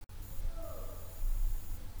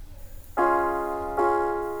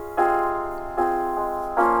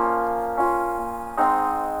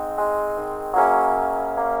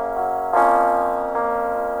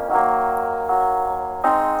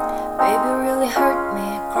really hurt me,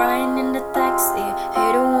 crying in the taxi.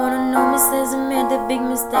 He don't wanna know me, says I made the big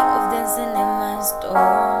mistake of dancing in my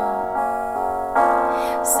store.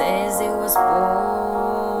 Says it was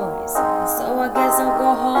poison, so I guess I'll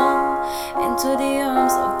go home into the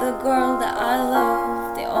arms of the girl that I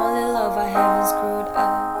love, the only love I haven't screwed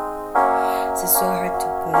up. She's so hard to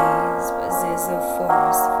please, but she's a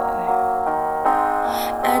force for her.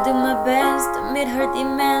 I do my best to meet her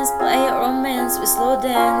demands, play a romance with slow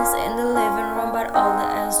dance in the living room, but all the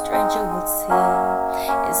a stranger would see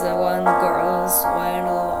is a one girl swaying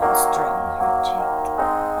along, strong her cheek.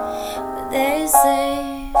 But they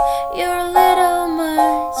say you're a little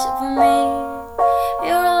much for me,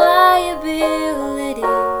 you're a liability,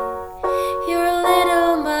 you're a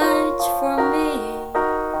little much for me.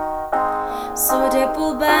 So they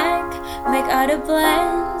pull back, make other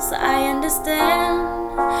plans. I understand,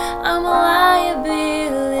 I'm a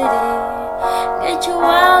liability. Get you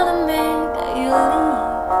wild and make you leave.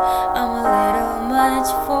 I'm a little much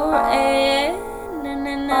for everyone.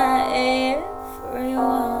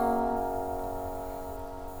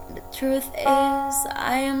 The truth is,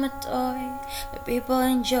 I am a toy that people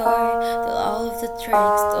enjoy till all of the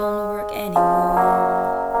tricks don't work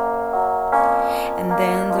anymore. And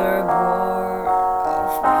then they're bored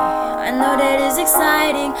of me. I know that it's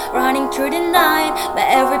exciting, running through the night, but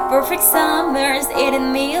every perfect summer is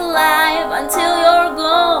eating me alive until you're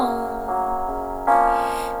gone.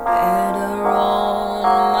 Better on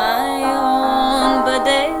my own, but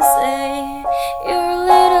they say you're a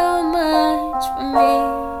little much for me,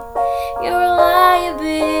 you're a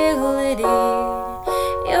liability,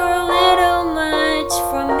 you're a little much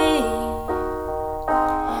for me.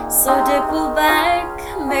 So they pull back,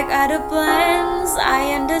 make other plans.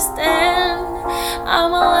 I understand,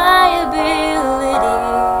 I'm a liability.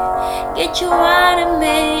 Get you out and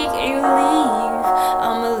make you leave.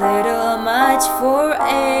 I'm a little much for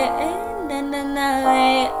everyone.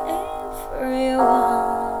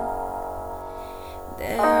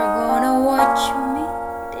 They're gonna watch me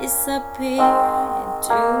disappear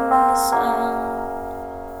into the sun.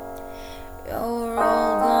 You're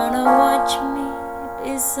all gonna watch me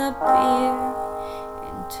disappear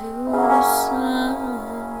into the sun.